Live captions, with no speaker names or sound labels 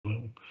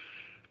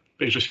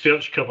His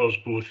research covers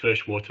both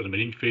freshwater and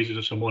marine phases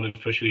of salmon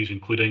fisheries,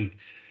 including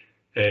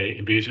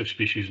invasive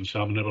species in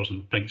salmon rivers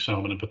and pink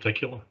salmon in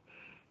particular.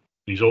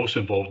 He's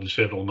also involved in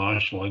several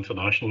national and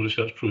international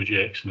research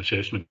projects and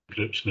assessment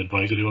groups and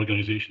advisory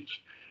organisations.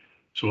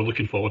 So we're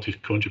looking forward to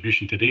his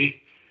contribution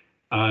today.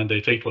 And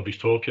the title of his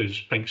talk is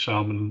Pink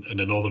Salmon in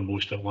the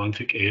Northernmost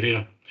Atlantic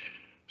Area.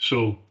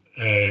 So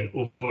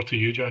over to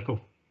you, Jaakko,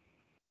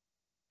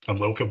 and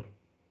welcome.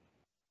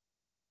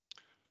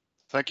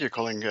 Thank you,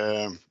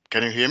 Colin.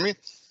 Can you hear me?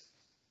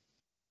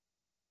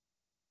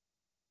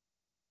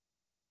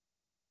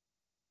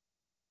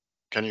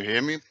 Can you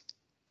hear me?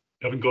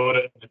 Haven't got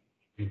it.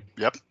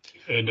 Yep.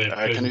 In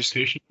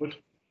presentation mode.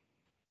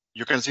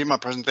 You can see my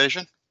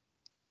presentation?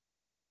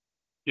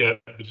 Yeah,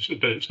 but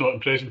it's not in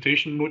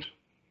presentation mode.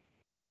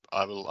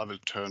 I will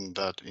turn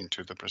that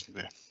into the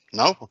presentation.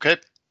 No? Okay.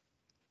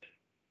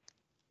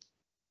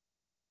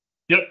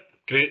 Yep,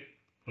 great.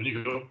 On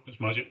you go. It's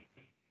magic.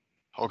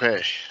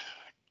 Okay,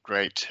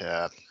 great.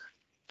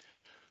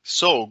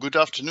 So good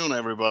afternoon,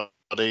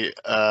 everybody,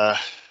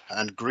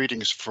 and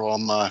greetings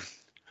from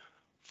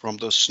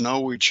the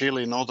snowy,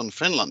 chilly northern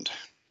Finland.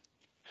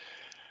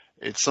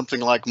 It's something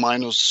like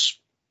minus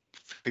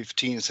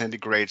 15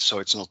 centigrade, so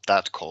it's not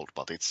that cold,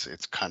 but it's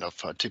kind of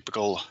a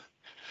typical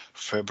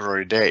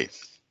February day.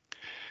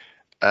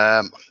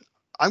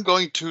 I'm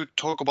going to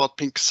talk about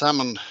pink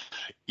salmon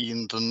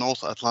in the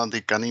North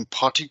Atlantic, and in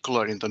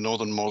particular in the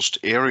northernmost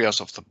areas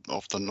of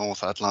the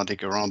North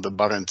Atlantic around the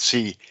Barents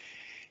Sea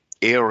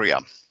area.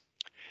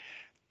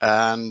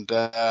 And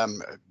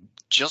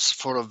just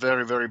for a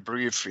very, very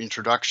brief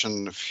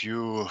introduction, a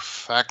few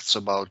facts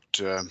about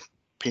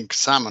pink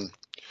salmon.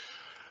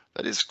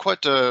 That is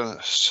quite a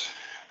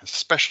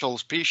special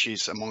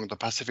species among the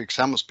Pacific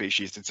salmon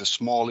species. It's the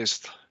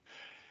smallest,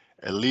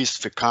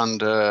 least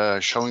fecund,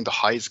 showing the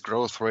highest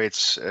growth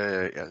rates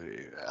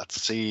at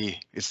sea.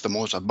 It's the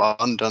most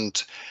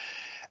abundant,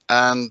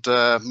 and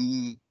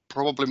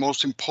probably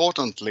most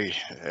importantly,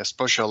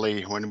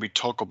 especially when we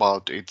talk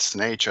about its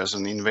nature as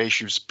an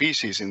invasive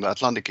species in the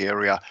Atlantic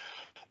area,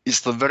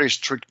 is the very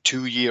strict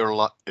 2-year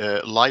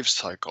life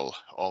cycle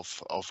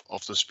of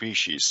the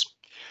species,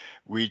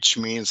 which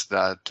means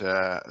that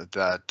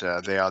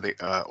they are the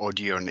odd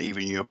year and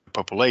even year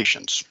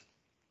populations.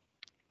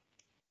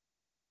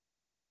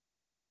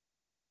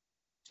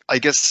 I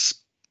guess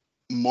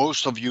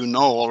most of you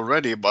know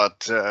already,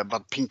 but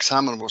pink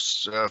salmon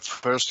was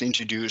first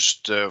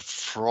introduced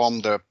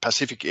from the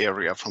Pacific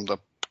area, from the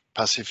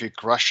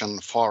Pacific Russian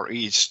Far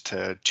East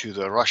to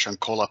the Russian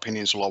Kola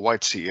Peninsula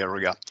White Sea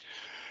area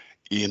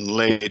in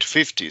late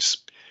 50s.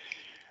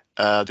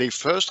 They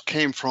first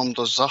came from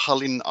the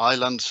Sakhalin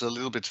Islands a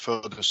little bit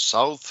further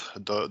south,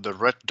 the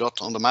red dot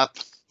on the map,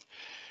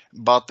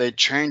 but they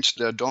changed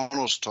their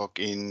donor stock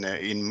in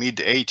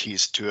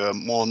mid-80s to a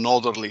more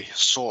northerly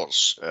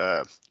source,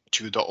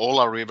 to the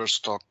Ola River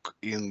stock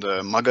in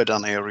the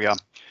Magadan area,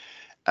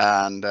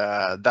 and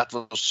that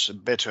was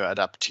better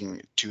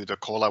adapting to the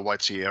Kola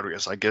White Sea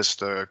areas. I guess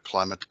the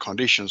climate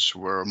conditions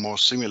were more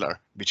similar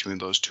between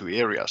those two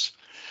areas,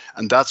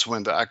 and that's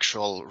when the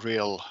actual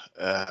real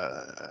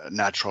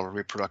natural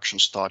reproduction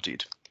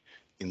started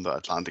in the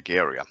Atlantic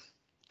area.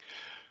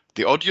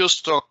 The audio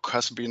stock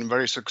has been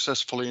very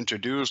successfully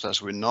introduced.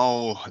 As we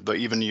know, the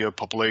even year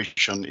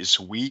population is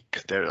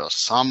weak. There are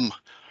some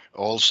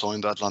also in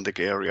the Atlantic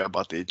area,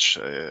 but it's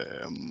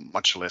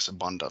much less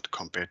abundant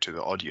compared to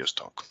the audio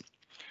stock.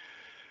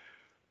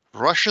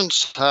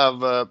 Russians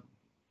have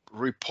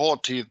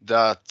reported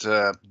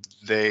that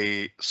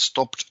they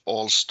stopped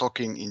all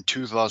stocking in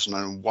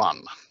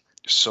 2001.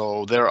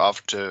 So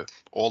thereafter,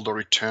 all the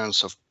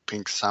returns of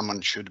pink salmon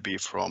should be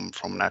from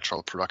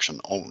natural production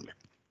only.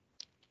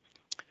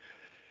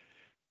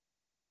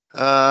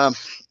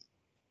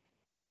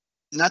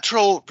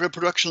 Natural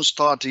reproduction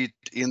started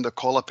in the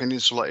Kola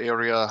Peninsula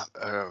area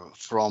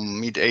from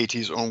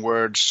mid-80s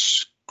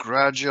onwards,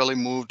 gradually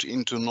moved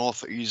into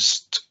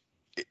northeast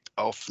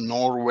of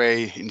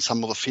Norway in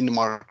some of the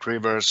Finnmark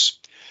rivers.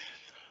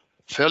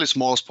 Fairly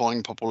small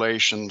spawning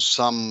population,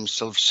 some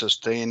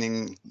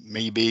self-sustaining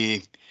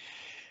maybe,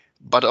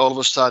 but all of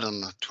a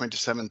sudden,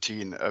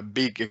 2017, a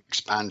big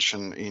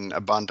expansion in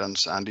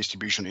abundance and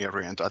distribution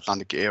area in the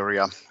Atlantic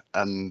area,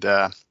 and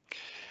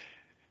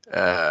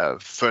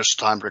first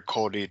time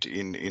recorded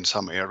in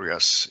some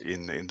areas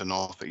in the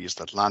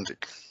Northeast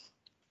Atlantic.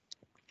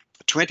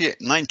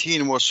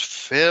 2019 was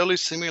fairly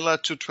similar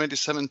to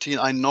 2017.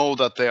 I know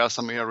that there are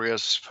some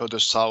areas further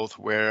south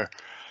where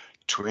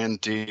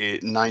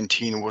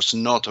 2019 was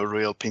not a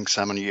real pink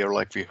salmon year,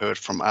 like we heard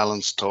from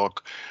Alan's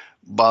talk.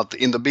 But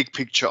in the big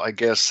picture, I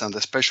guess, and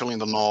especially in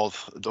the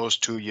north, those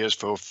 2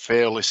 years were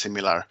fairly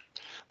similar.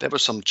 There were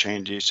some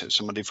changes,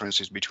 some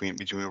differences between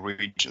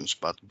regions,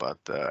 but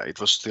it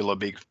was still a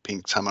big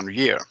pink salmon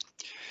year.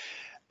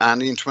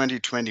 And in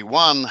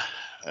 2021,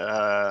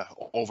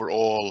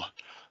 overall,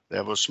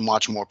 there was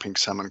much more pink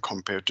salmon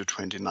compared to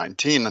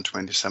 2019 and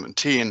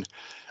 2017.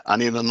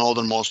 And in the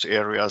northernmost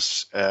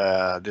areas,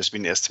 there's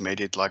been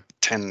estimated like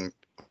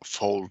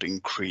 10-fold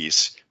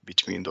increase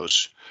between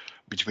those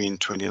between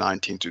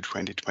 2019 to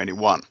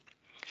 2021.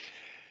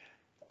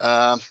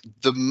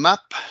 The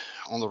map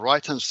on the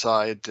right-hand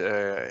side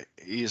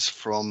is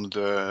from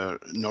the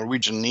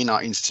Norwegian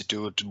NINA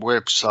Institute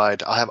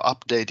website. I have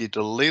updated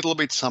a little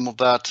bit some of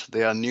that.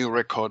 There are new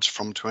records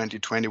from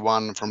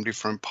 2021 from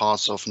different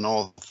parts of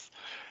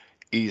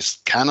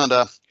northeast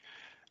Canada,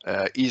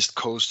 east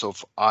coast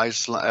of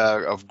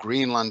Iceland, of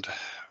Greenland,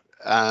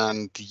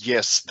 and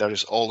yes, there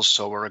is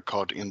also a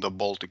record in the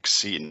Baltic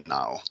Sea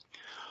now.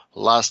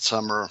 Last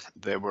summer,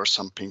 there were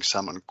some pink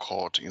salmon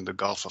caught in the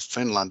Gulf of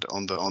Finland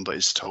on the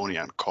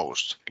Estonian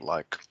coast,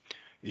 like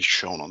is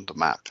shown on the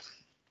map.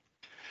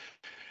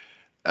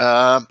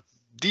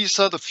 These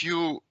are the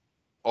few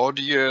odd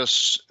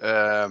years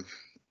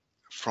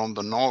from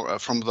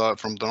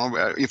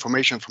the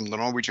information from the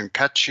Norwegian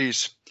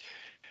catches.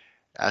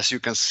 As you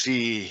can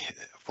see,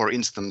 for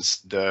instance,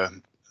 the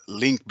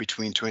link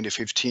between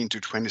 2015 to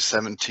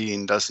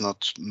 2017 does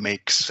not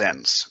make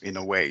sense in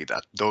a way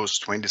that those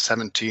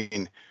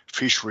 2017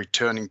 fish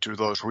returning to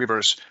those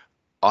rivers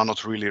are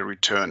not really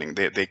returning.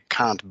 They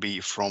can't be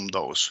from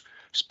those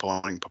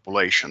spawning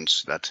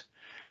populations that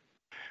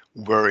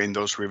were in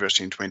those rivers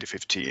in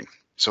 2015.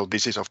 So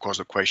this is of course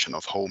a question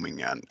of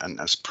homing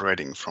and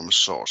spreading from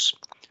source.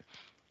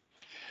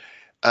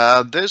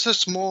 There's a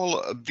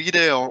small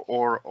video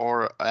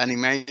or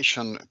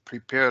animation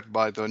prepared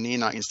by the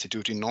NINA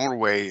Institute in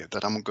Norway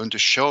that I'm going to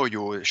show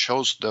you. It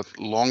shows the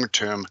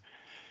long-term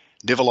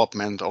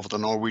development of the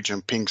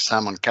Norwegian pink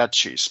salmon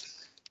catches.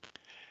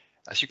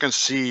 As you can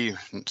see,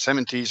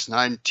 70s,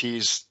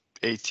 90s,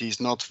 80s,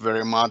 not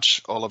very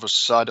much. All of a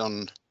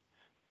sudden,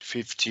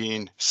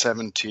 15,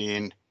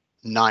 17,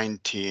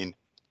 19,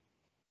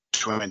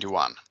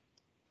 21.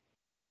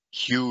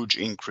 Huge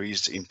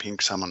increase in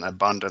pink salmon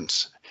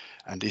abundance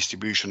and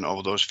distribution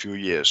over those few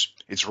years.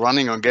 It's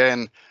running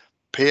again.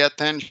 Pay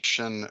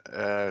attention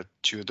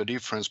to the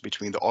difference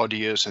between the odd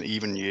years and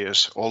even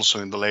years, also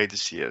in the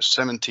latest years,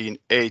 17,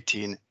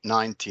 18,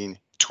 19,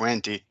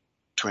 20,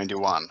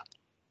 21.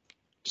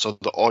 So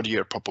the odd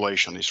year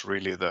population is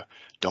really the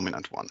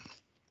dominant one.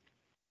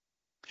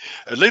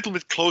 A little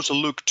bit closer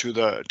look to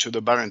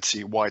the Barents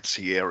Sea, White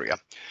Sea area.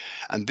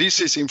 And this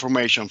is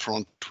information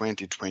from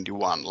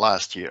 2021,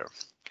 last year.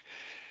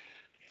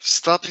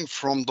 Starting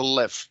from the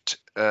left,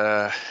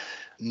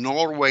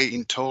 Norway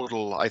in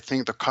total, I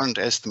think the current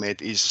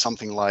estimate is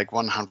something like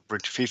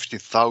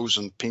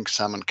 150,000 pink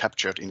salmon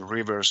captured in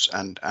rivers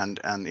and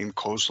in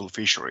coastal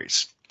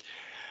fisheries.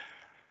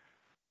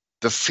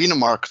 The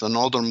Finnmark, the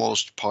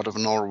northernmost part of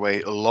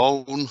Norway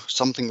alone,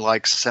 something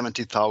like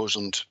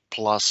 70,000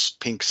 plus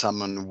pink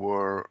salmon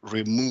were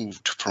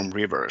removed from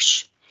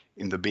rivers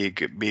in the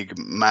big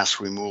mass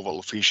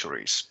removal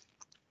fisheries.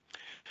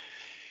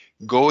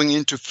 Going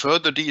into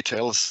further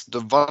details, the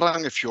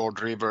Varangerfjord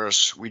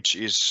rivers, which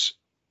is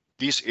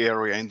this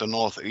area in the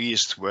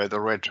northeast where the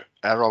red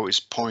arrow is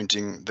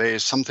pointing, there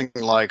is something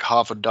like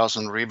half a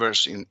dozen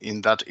rivers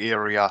in that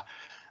area,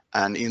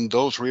 and in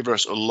those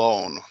rivers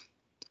alone,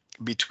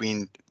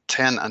 between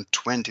 10 and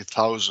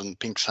 20,000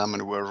 pink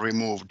salmon were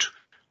removed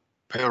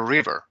per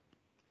river.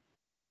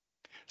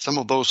 Some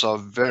of those are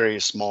very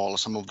small,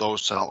 some of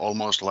those are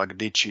almost like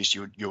ditches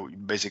you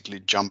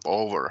basically jump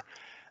over.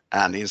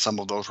 And in some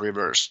of those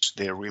rivers,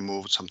 they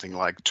removed something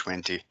like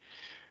 20,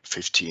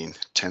 15,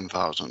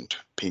 10,000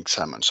 pink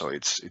salmon. So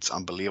it's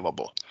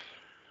unbelievable.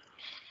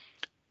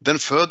 Then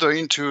further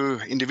into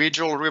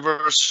individual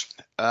rivers,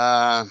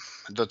 the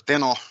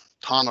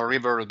Teno-Tana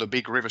River, the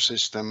big river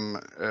system,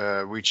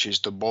 which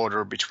is the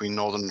border between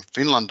northern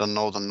Finland and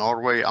northern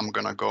Norway. I'm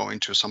going to go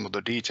into some of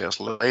the details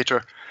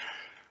later.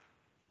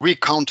 We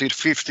counted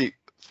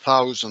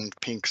 50,000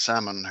 pink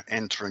salmon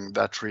entering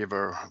that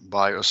river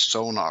by a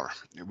sonar,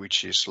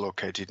 which is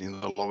located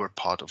in the lower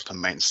part of the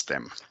main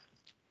stem.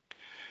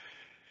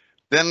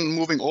 Then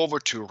moving over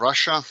to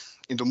Russia,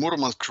 in the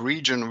Murmansk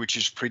region, which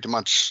is pretty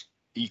much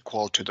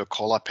equal to the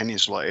Kola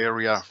Peninsula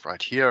area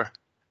right here,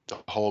 the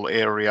whole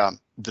area,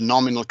 the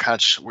nominal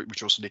catch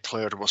which was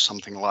declared was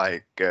something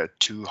like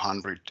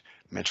 200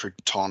 metric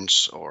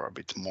tons or a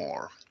bit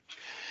more.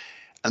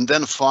 And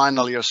then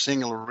finally a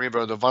single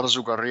river, the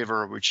Varzuga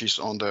River, which is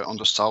on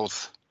the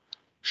south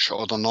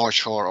shore, the north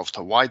shore of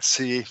the White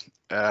Sea,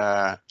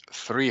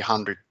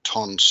 300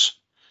 tons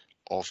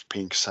of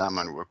pink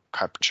salmon were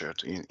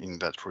captured in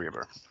that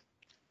river.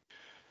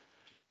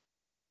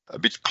 A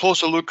bit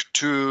closer look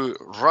to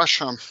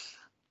Russia.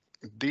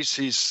 This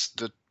is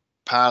the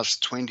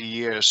past 20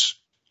 years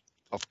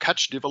of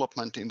catch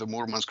development in the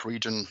Murmansk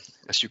region.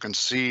 As you can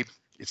see,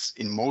 it's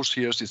in most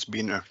years it's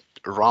been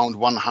around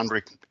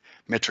 100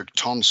 metric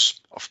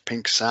tons of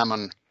pink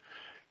salmon.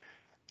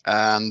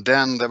 And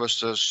then there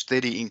was a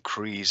steady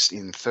increase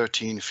in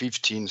 13,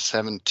 15,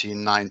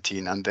 17,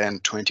 19, and then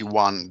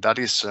 21. That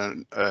is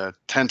a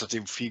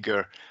tentative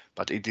figure,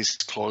 but it is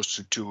close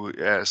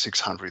to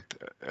 600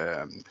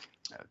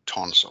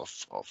 tons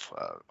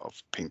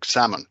of pink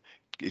salmon.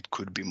 It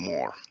could be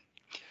more.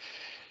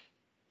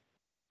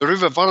 The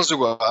river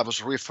Varzuga I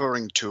was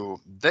referring to,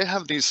 they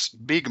have this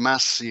big,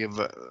 massive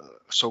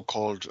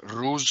so-called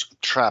ruse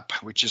trap,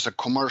 which is a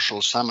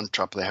commercial salmon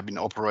trap. They have been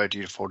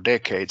operating for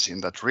decades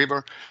in that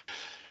river.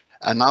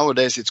 And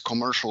nowadays it's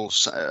commercial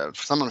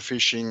salmon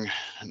fishing,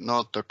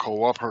 not the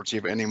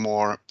cooperative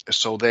anymore.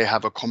 So they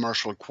have a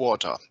commercial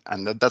quota,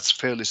 and that's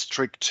fairly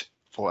strict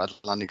for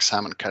Atlantic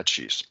salmon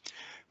catches,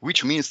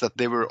 which means that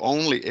they were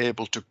only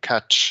able to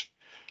catch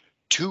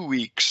 2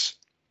 weeks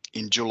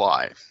in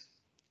July.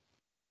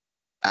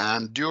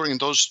 And during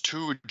those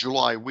 2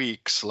 July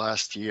weeks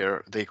last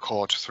year, they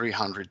caught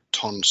 300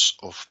 tons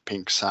of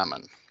pink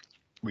salmon,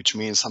 which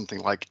means something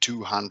like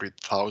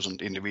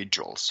 200,000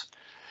 individuals.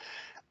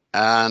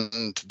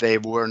 And they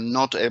were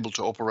not able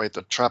to operate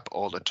the trap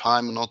all the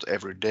time, not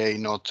every day,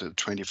 not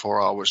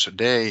 24 hours a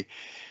day.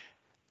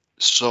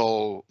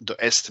 So the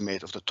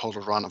estimate of the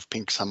total run of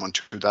pink salmon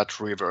to that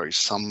river is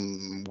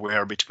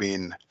somewhere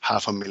between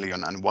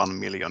 500,000 and 1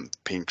 million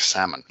pink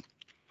salmon.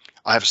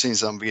 I have seen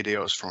some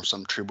videos from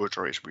some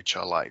tributaries which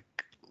are like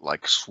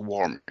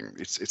swarming.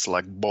 It's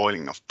like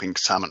boiling of pink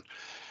salmon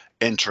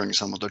entering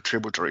some of the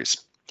tributaries.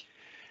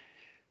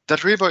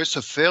 That river is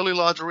a fairly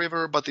large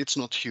river, but it's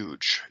not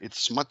huge.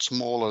 It's much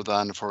smaller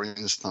than, for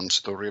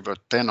instance, the river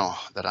Teno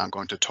that I'm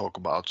going to talk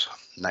about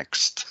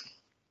next.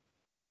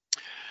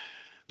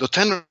 The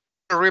Teno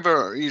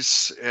River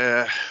is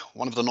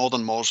one of the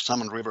northernmost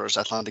salmon rivers,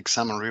 Atlantic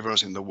salmon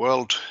rivers in the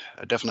world.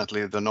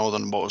 Definitely the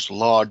northernmost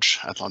large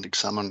Atlantic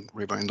salmon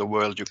river in the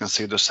world. You can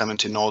see the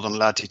 70 northern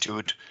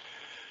latitude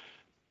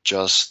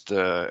just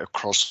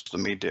across the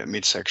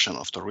midsection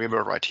of the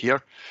river right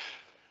here.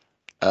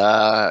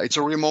 It's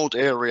a remote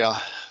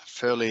area,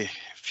 fairly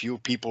few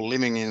people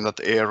living in that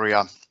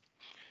area,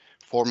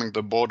 forming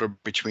the border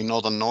between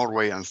northern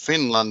Norway and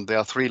Finland. There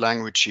are 3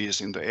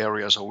 languages in the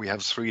area, so we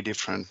have 3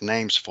 different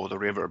names for the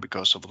river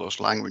because of those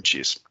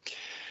languages.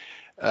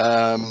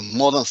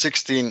 More than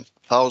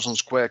 16,000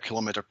 square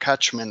kilometer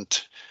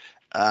catchment,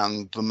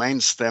 and the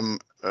main stem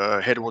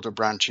headwater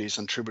branches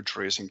and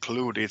tributaries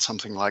included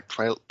something like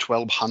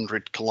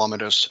 1,200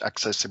 kilometers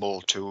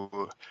accessible to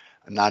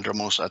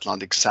northernmost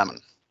Atlantic salmon.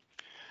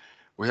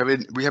 We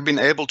have been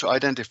able to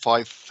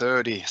identify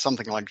 30,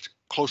 something like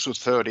close to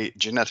 30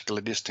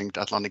 genetically distinct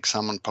Atlantic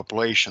salmon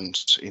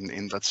populations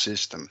in that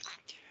system,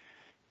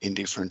 in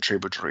different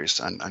tributaries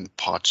and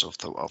parts of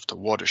the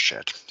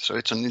watershed. So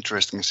it's an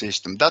interesting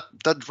system.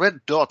 That red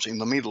dot in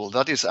the middle,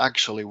 that is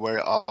actually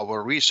where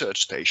our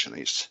research station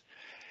is.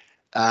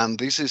 And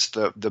this is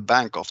the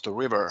bank of the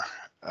river.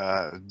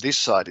 This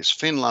side is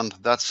Finland,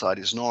 that side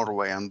is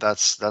Norway, and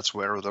that's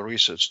where the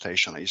research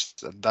station is.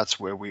 That's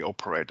where we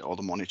operate all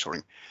the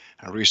monitoring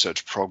and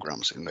research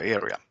programs in the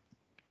area.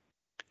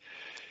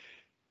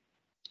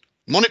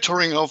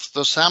 Monitoring of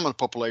the salmon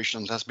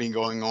populations has been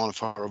going on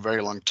for a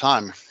very long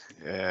time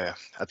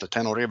at the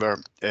Teno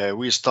River.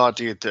 We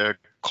started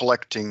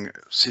collecting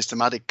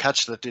systematic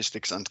catch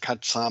statistics and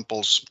catch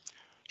samples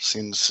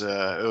since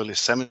early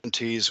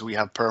 70s. We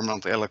have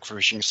permanent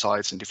electrofishing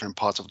sites in different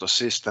parts of the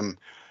system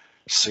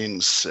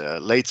since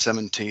late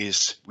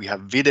 70s. We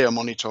have video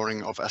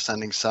monitoring of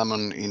ascending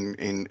salmon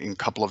in a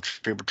couple of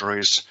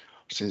tributaries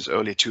since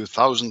early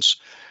 2000s.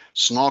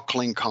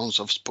 Snorkeling counts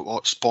of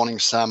spawning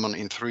salmon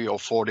in 3 or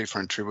 4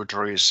 different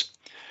tributaries,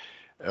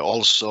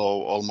 also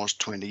almost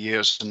 20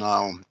 years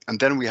now. And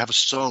then we have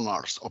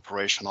sonars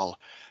operational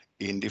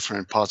in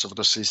different parts of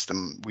the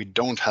system. We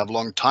don't have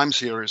long time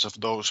series of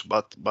those,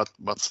 but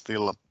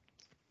still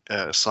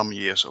some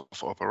years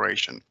of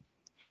operation.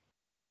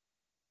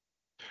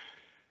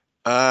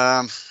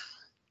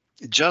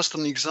 Just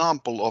an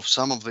example of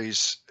some of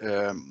these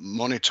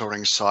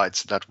monitoring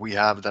sites that we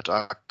have that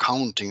are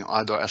counting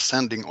either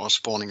ascending or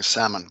spawning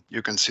salmon.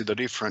 You can see the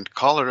different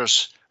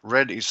colors.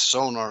 Red is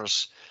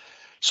sonars.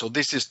 So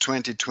this is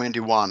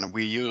 2021.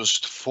 We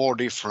used 4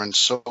 different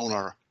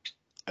sonar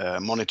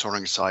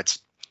monitoring sites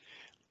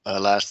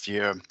last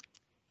year,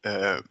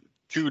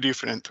 2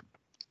 different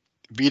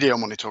video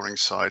monitoring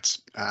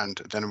sites,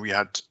 and then we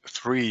had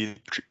 3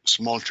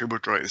 small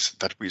tributaries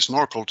that we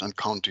snorkeled and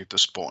counted the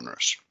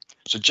spawners.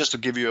 So just to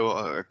give you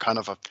a kind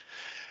of a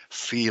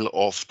feel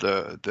of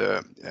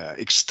the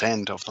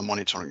extent of the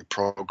monitoring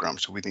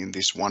programs within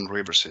this one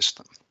river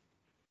system.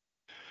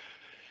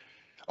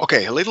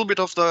 Okay, a little bit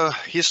of the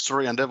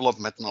history and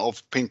development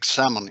of pink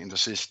salmon in the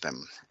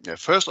system.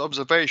 First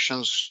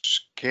observations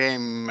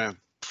came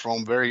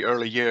from very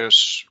early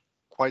years,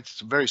 quite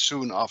very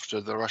soon after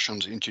the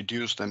Russians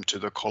introduced them to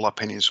the Kola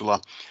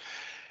Peninsula.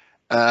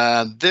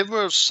 There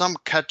were some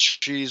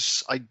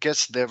catches. I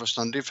guess there were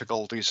some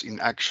difficulties in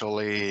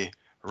actually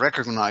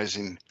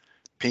recognizing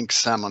pink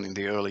salmon in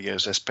the early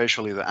years,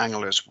 especially the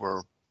anglers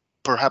were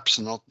perhaps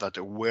not that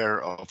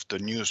aware of the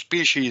new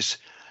species.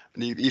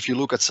 And if you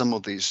look at some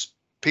of these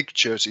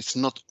pictures, it's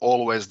not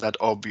always that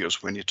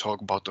obvious when you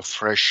talk about the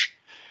fresh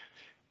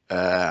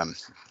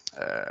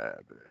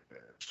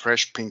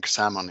pink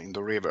salmon in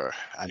the river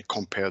and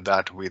compare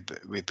that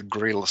with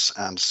grills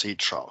and sea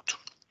trout.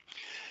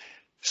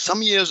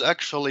 Some years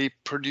actually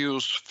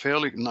produced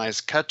fairly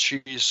nice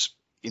catches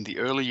in the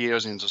early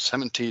years in the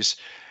 70s.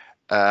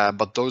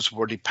 but those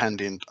were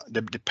dependent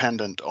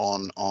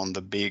on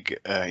the big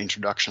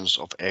introductions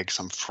of eggs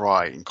and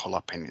fry in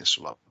Kola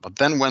Peninsula. But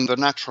then when the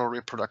natural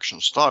reproduction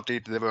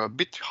started, there were a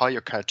bit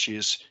higher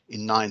catches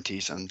in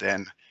 90s and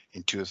then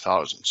in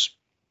 2000s.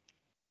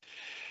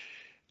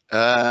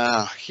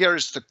 Here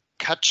is the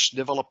catch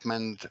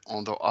development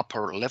on the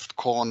upper left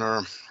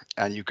corner,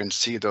 and you can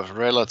see the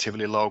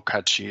relatively low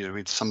catches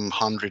with some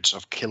hundreds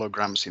of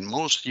kilograms in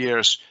most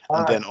years,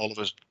 and then all of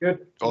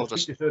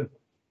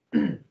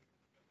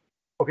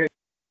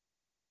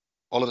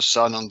a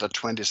sudden the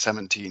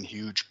 2017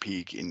 huge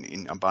peak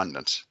in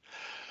abundance.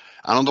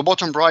 And on the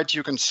bottom right,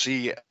 you can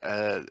see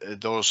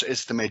those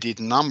estimated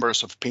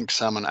numbers of pink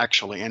salmon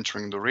actually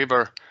entering the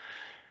river.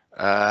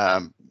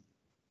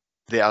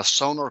 There are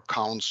sonar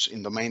counts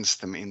in the main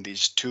stem in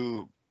these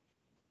two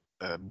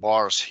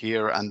bars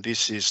here, and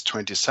this is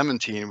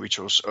 2017, which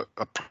was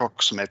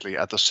approximately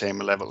at the same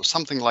level.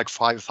 Something like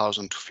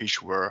 5,000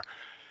 fish were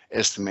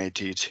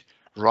estimated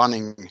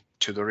running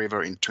to the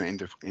river in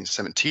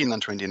 2017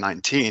 and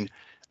 2019,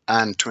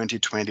 and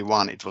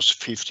 2021 it was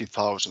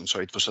 50,000, so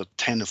it was a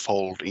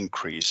tenfold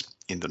increase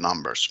in the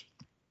numbers.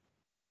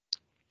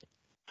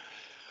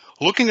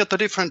 Looking at the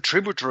different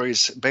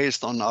tributaries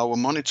based on our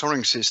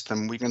monitoring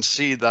system, we can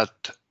see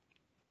that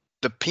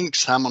the pink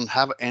salmon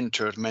have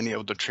entered many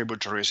of the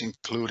tributaries,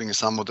 including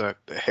some of the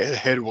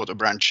headwater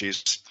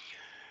branches.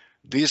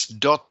 These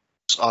dots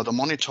are the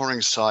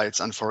monitoring sites,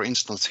 and for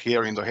instance,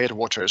 here in the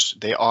headwaters,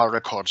 there are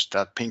records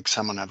that pink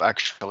salmon have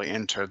actually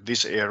entered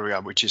this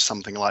area, which is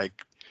something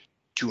like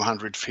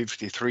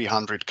 250,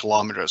 300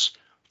 kilometers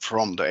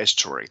from the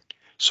estuary,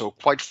 so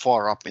quite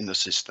far up in the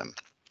system.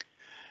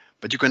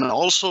 But you can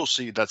also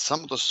see that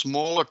some of the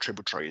smaller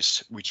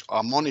tributaries, which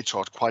are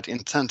monitored quite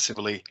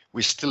intensively,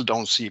 we still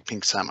don't see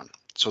pink salmon.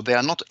 So they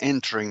are not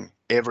entering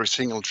every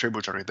single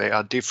tributary. They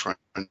are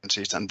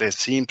differences, and they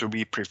seem to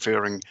be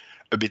preferring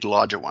a bit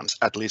larger ones,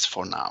 at least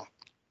for now.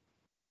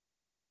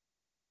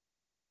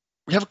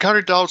 We have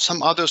carried out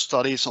some other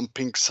studies on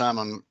pink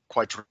salmon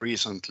quite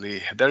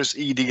recently. There is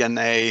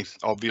eDNA,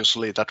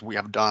 obviously, that we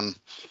have done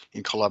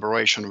in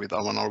collaboration with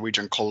our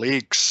Norwegian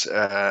colleagues.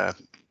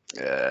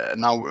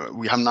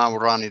 We have now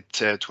run it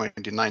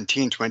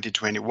 2019,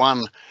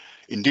 2021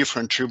 in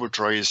different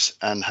tributaries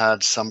and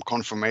had some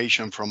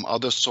confirmation from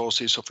other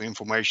sources of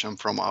information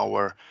from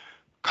our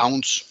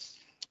counts,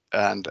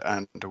 and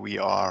we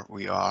are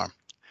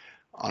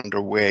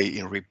underway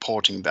in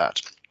reporting that.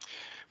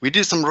 We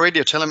did some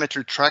radio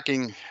telemetry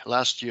tracking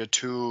last year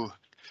too,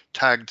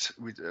 tagged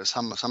with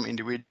some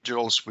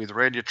individuals with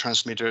radio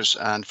transmitters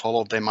and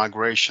followed their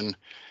migration,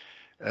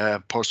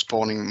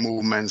 post-spawning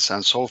movements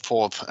and so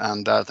forth,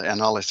 and that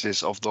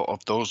analysis of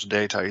those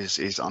data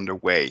is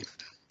underway.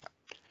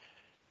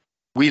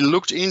 We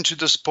looked into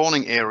the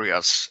spawning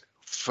areas,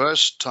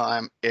 first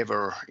time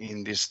ever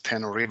in this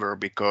Teno River,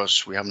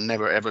 because we have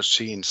never ever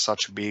seen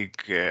such big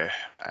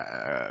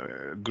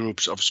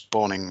groups of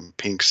spawning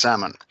pink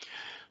salmon.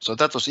 So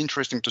that was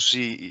interesting to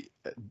see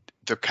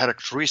the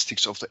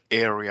characteristics of the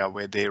area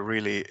where they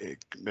really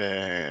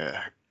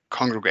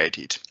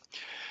congregated.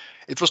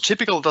 It was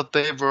typical that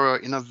they were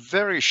in a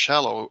very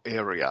shallow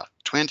area,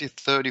 20,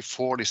 30,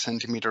 40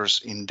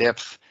 centimeters in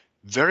depth,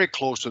 very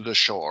close to the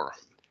shore,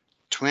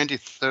 20,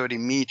 30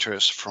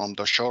 meters from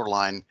the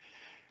shoreline.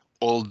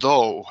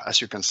 Although, as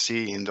you can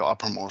see in the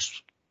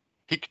uppermost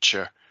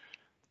picture,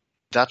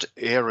 that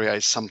area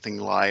is something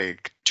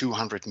like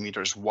 200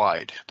 meters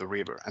wide, the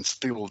river, and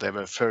still they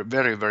were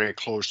very, very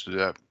close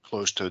to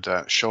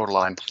the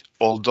shoreline,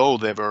 although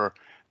there were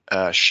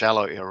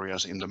shallow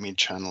areas in the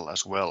mid-channel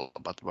as well,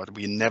 but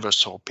we never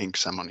saw pink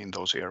salmon in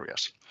those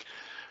areas.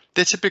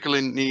 They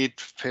typically need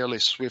fairly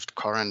swift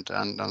current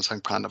and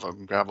some kind of a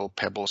gravel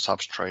pebble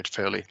substrate,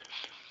 fairly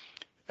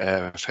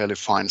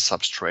fine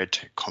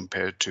substrate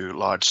compared to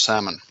large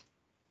salmon.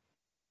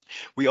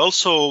 We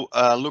also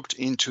looked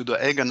into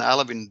the egg and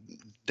alevin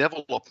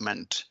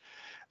development,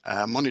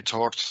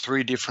 monitored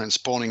 3 different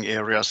spawning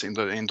areas in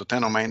the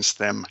Teno main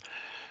stem.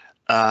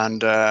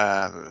 And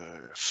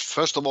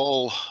first of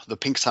all, the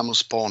pink salmon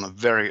spawn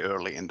very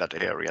early in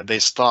that area. They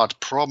start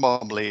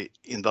probably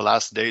in the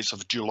last days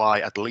of July,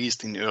 at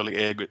least in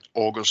early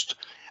August,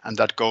 and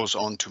that goes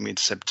on to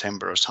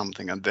mid-September or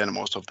something, and then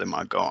most of them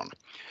are gone.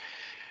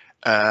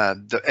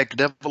 The egg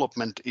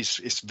development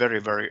is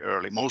very, very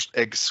early. Most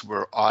eggs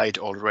were eyed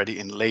already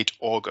in late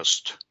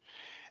August,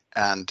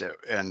 and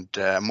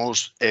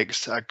most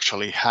eggs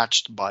actually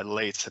hatched by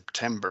late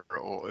September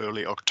or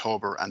early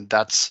October, and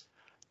that's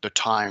the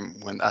time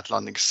when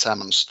Atlantic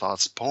salmon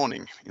starts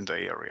spawning in the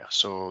area.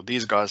 So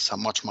these guys are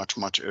much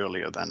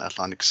earlier than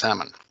Atlantic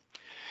salmon.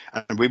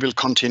 And we will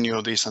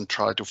continue this and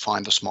try to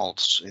find the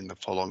smolts in the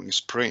following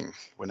spring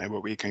whenever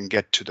we can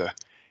get to the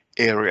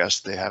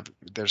areas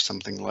there's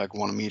something like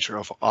 1 meter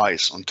of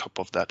ice on top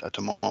of that at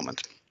the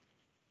moment.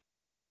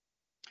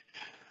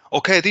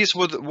 Okay, these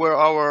were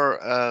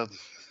our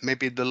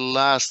maybe the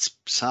last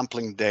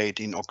sampling date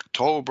in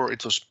October.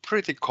 It was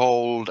pretty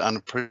cold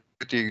and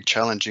pretty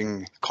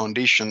challenging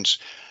conditions.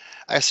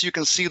 As you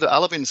can see, the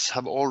alevins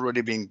have already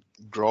been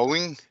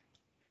growing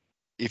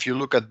if you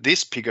look at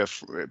this picture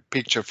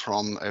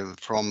from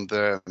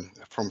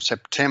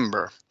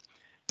September,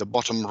 the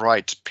bottom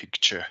right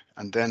picture,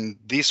 and then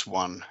this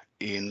one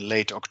in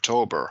late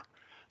October,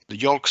 the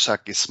yolk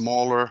sac is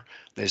smaller.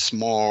 There's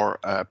more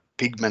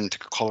pigment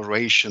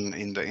coloration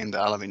in the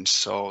alevins,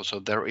 so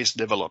there is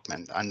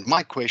development. And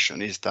my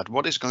question is that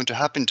what is going to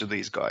happen to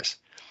these guys?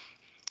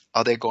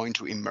 Are they going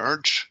to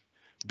emerge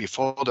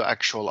before the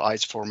actual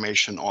ice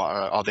formation, or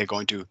are they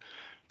going to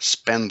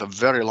spend a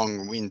very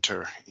long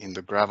winter in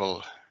the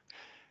gravel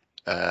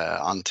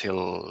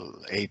until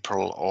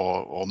April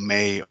or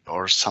May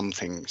or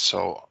something?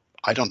 So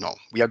I don't know.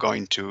 We are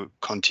going to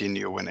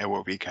continue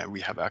whenever we can.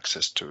 We have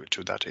access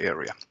to that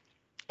area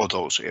or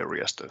those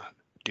areas, the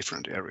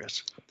different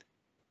areas.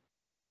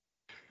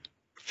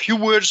 Few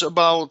words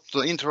about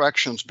the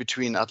interactions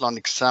between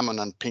Atlantic salmon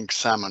and pink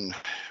salmon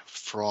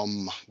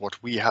from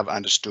what we have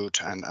understood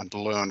and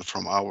learned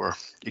from our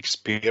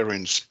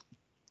experience.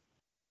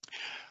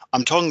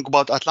 I'm talking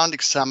about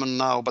Atlantic salmon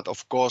now, but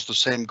of course the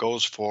same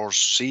goes for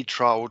sea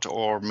trout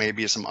or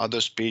maybe some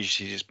other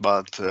species,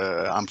 but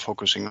I'm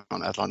focusing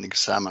on Atlantic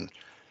salmon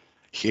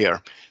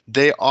here.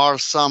 There are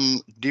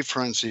some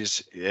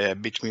differences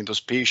between the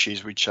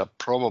species which are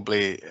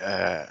probably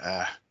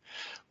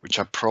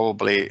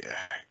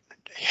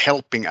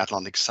helping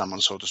Atlantic salmon,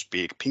 so to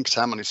speak. Pink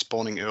salmon is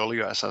spawning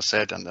earlier, as I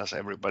said, and as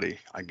everybody,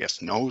 I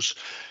guess, knows.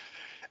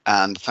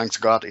 And thanks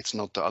God, it's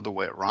not the other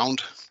way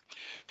around.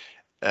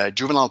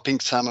 Juvenile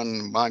pink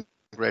salmon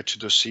migrate to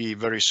the sea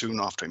very soon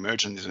after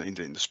emergence in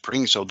the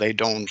spring, so they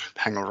don't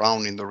hang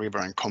around in the river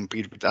and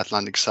compete with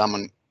Atlantic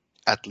salmon,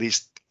 at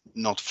least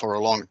not for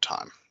a long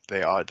time.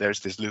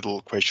 There's this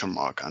little question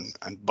mark and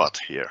but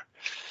here.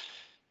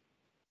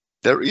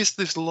 There is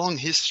this long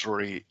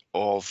history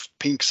of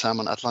pink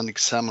salmon, Atlantic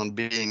salmon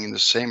being in the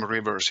same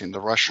rivers in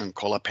the Russian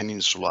Kola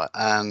Peninsula,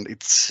 and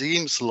it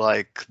seems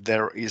like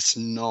there is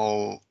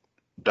no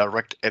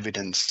direct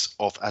evidence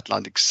of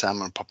Atlantic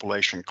salmon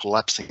population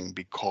collapsing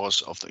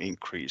because of the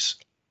increase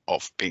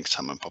of pink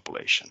salmon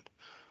population.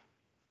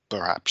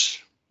 Perhaps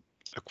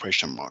a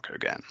question mark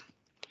again.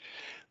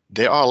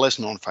 There are less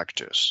known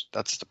factors.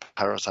 That's the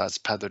parasites,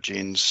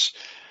 pathogens,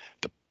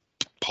 the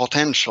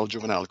potential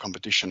juvenile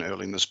competition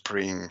early in the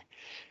spring,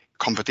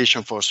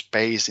 competition for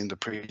space in the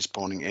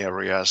pre-spawning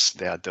areas,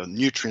 there are the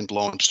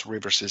nutrient-launched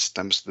river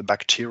systems, the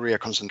bacteria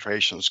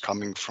concentrations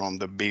coming from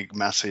the big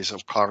masses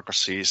of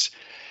carcasses.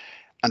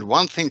 And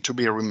one thing to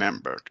be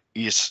remembered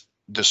is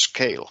the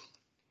scale.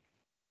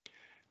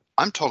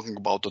 I'm talking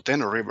about the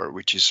Teno River,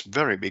 which is a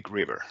very big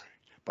river.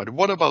 But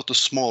what about the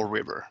small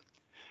river?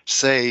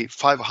 Say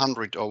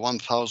 500 or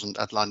 1,000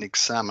 Atlantic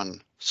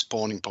salmon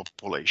spawning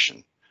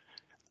population,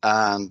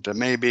 and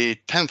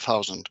maybe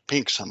 10,000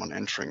 pink salmon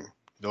entering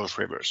those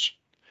rivers.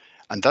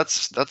 And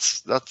that's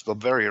the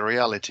very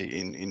reality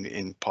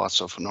in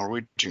parts of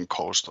Norwegian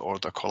coast or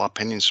the Kola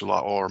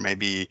Peninsula, or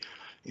maybe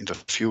in the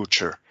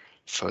future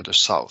further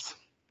south.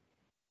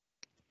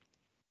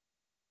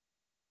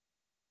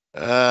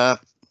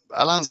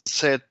 Alan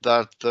said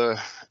that the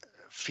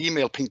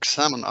female pink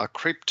salmon are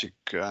cryptic,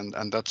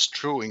 and that's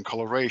true in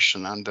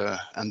coloration, and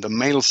the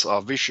males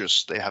are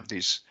vicious. They have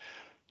these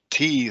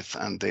teeth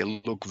and they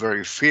look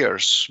very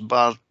fierce,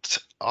 but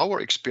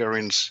our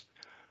experience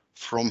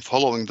from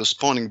following the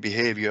spawning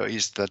behavior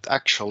is that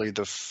actually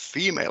the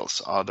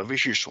females are the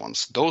vicious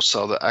ones. Those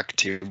are the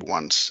active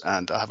ones,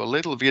 and I have a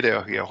little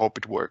video here, hope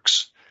it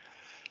works.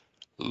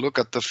 Look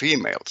at the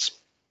females.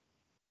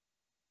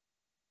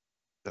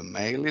 The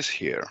male is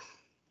here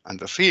and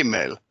the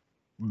female,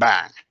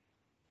 bang.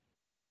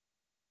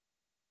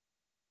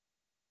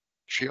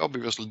 She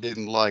obviously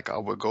didn't like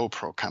our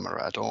GoPro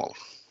camera at all.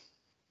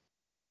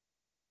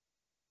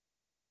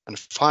 And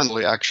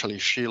finally, actually,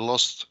 she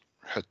lost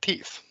her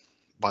teeth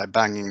by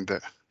banging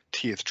the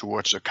teeth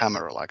towards the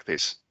camera like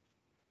this.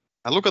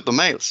 And look at the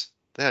males.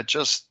 They are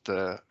just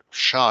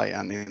shy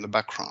and in the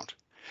background.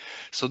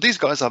 So these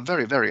guys are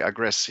very, very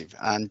aggressive.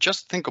 And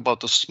just think about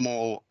the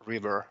small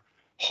river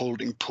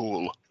holding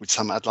pool with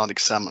some Atlantic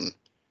salmon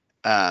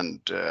and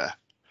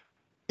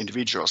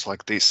individuals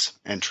like this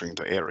entering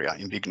the area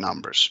in big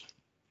numbers.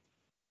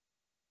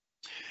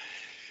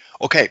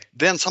 Okay,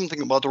 then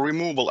something about the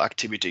removal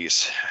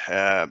activities.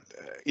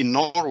 In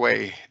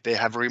Norway, they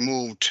have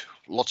removed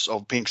lots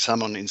of pink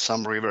salmon in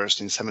some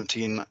rivers in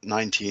 17,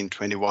 19,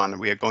 21.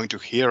 We are going to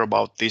hear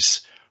about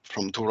this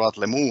from Turat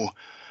Lemu,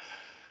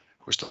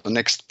 who's the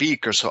next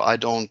speaker, so I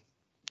don't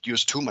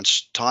use too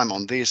much time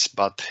on this,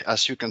 but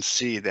as you can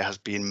see, there has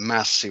been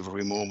massive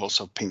removals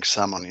of pink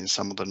salmon in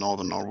some of the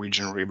northern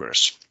Norwegian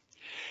rivers.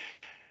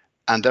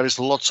 And there is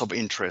lots of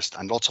interest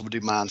and lots of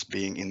demands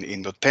being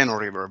in the Teno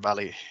River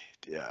Valley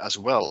as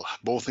well,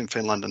 both in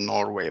Finland and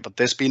Norway, but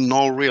there's been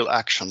no real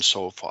action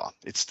so far.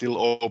 It's still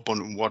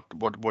open.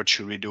 What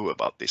should we do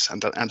about this?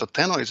 And the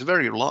Teno is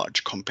very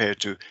large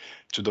compared to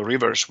the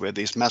rivers where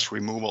these mass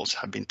removals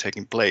have been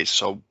taking place.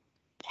 So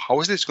how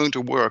is this going to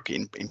work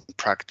in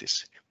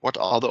practice? What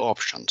are the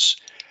options?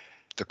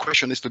 The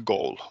question is the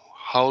goal.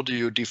 How do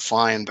you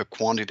define the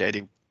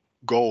quantitative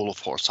goal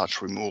for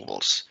such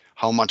removals?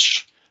 How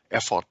much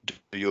effort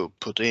do you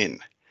put in?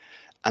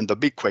 And the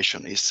big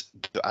question is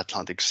the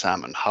Atlantic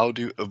salmon. How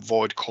do you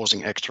avoid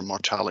causing extra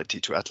mortality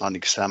to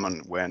Atlantic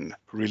salmon when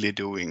really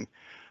doing,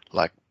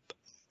 like,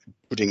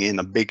 putting in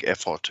a big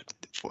effort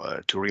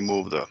to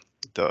remove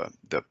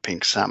the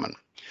pink salmon?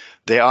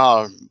 There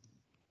are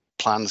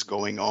plans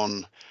going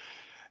on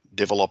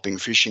developing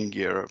fishing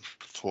gear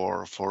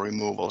for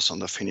removals on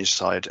the Finnish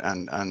side,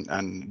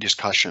 and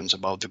discussions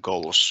about the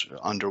goals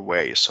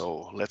underway.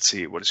 So let's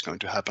see what is going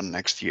to happen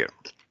next year.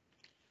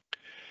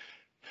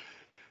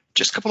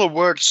 Just a couple of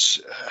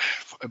words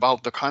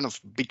about the kind of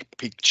big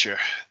picture.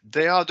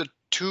 They are the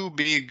two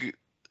big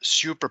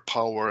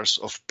superpowers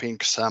of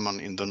pink salmon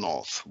in the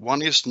north.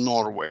 One is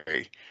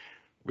Norway,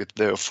 with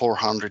their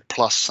 400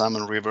 plus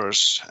salmon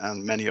rivers,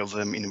 and many of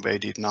them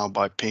invaded now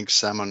by pink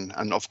salmon,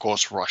 and of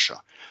course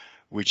Russia,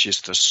 which is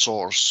the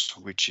source,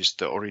 which is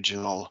the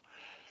original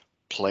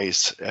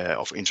place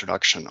of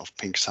introduction of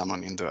pink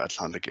salmon in the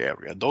Atlantic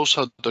area. Those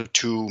are the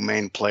two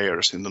main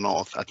players in the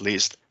north, at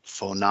least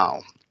for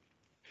now.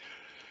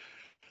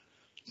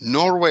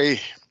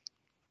 Norway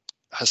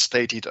has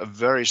stated a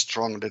very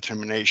strong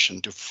determination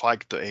to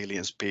fight the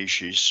alien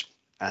species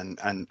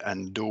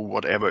and do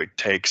whatever it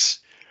takes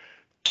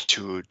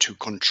to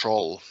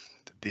control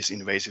this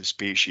invasive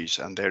species.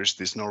 And there's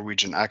this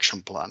Norwegian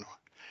action plan,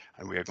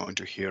 and we are going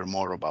to hear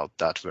more about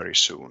that very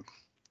soon.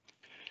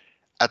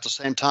 At the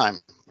same time,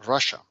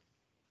 Russia,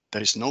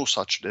 there is no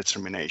such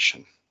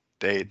determination.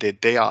 They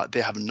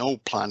have no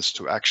plans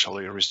to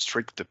actually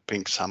restrict the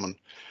pink salmon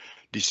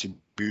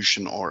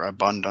distribution or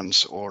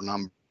abundance or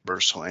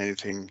numbers or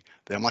anything.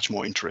 They're much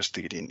more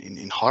interested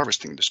in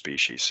harvesting the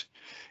species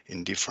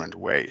in different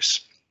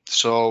ways.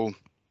 So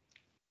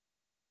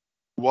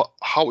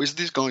how is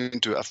this going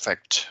to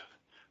affect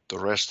the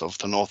rest of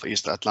the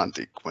Northeast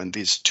Atlantic when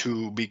these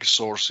two big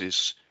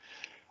sources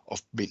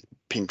of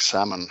pink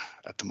salmon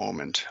at the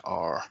moment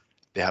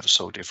they have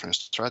so different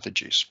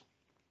strategies?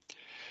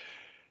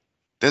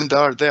 Then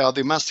there are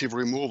the massive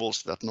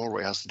removals that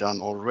Norway has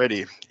done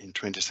already in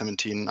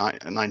 2017,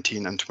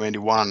 19 and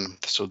 21.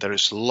 So there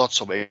is lots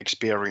of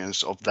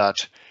experience of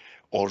that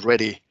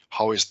already.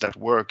 How is that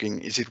working?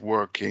 Is it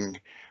working?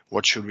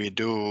 What should we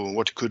do?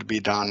 What could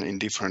be done in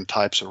different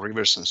types of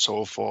rivers and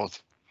so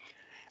forth?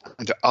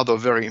 And the other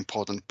very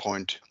important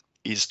point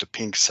is the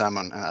pink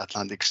salmon and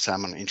Atlantic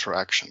salmon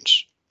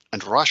interactions.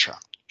 And Russia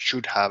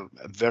should have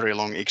a very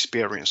long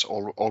experience,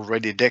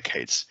 already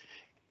decades,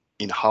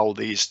 in how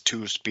these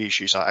two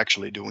species are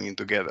actually doing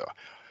together.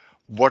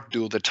 What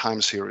do the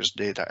time series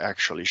data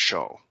actually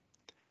show?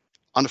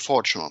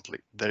 Unfortunately,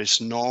 there is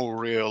no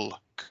real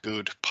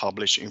good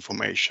published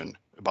information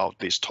about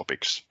these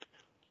topics.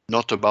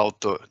 Not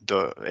about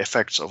the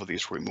effects of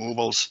these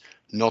removals,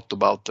 not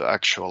about the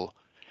actual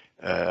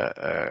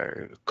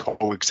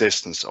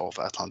coexistence of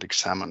Atlantic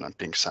salmon and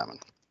pink salmon.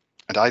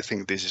 And I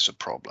think this is a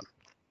problem.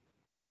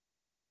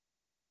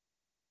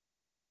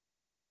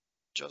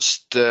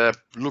 Just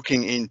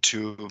looking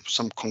into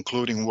some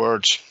concluding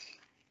words,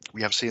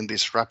 we have seen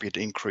this rapid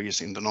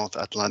increase in the North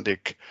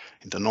Atlantic.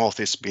 In the North,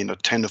 it's been a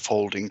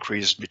tenfold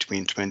increase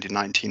between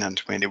 2019 and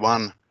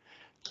 21.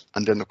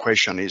 And then the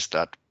question is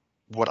that,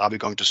 what are we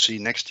going to see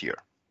next year?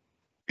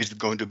 Is it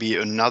going to be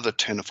another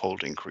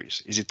tenfold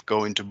increase? Is it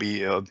going to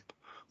be a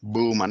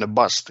boom and a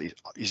bust?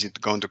 Is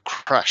it going to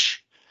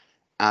crash?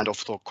 And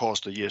of course,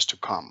 the years to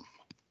come.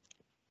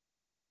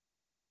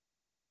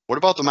 What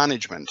about the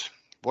management?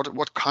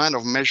 What kind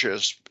of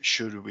measures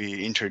should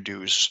we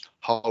introduce?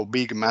 How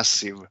big,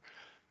 massive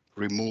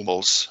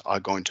removals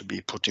are going to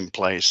be put in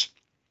place?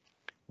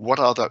 What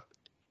are the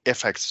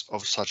effects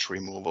of such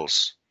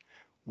removals?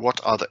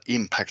 What are the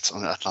impacts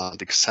on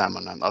Atlantic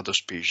salmon and other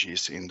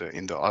species in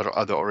the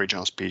other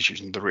original species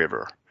in the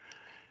river?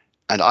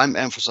 And I'm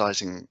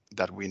emphasizing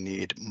that we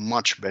need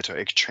much better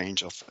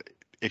exchange of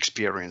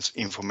experience,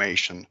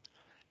 information,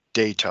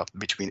 data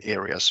between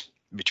areas,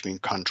 between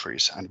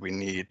countries, and we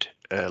need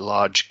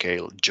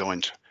large-scale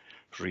joint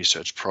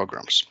research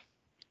programs.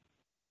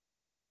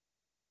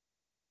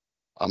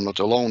 I'm not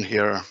alone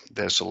here.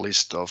 There's a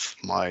list of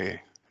my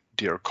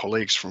dear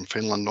colleagues from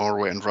Finland,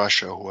 Norway, and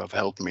Russia who have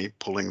helped me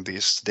pulling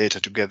this data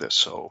together.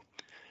 So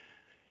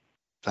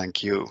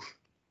thank you,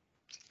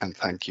 and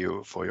thank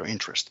you for your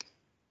interest.